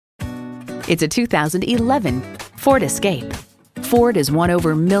It's a 2011 Ford Escape. Ford has won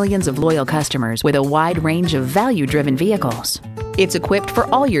over millions of loyal customers with a wide range of value-driven vehicles. It's equipped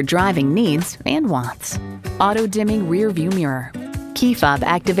for all your driving needs and wants. Auto-dimming rear-view mirror, key fob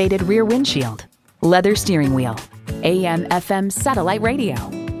activated rear windshield, leather steering wheel, AM/FM satellite radio,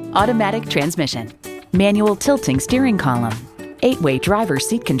 automatic transmission, manual tilting steering column, 8-way driver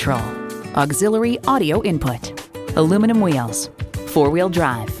seat control, auxiliary audio input, aluminum wheels, 4-wheel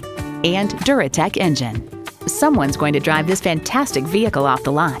drive, and Duratec engine. Someone's going to drive this fantastic vehicle off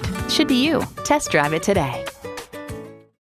the lot. Should be you. Test drive it today.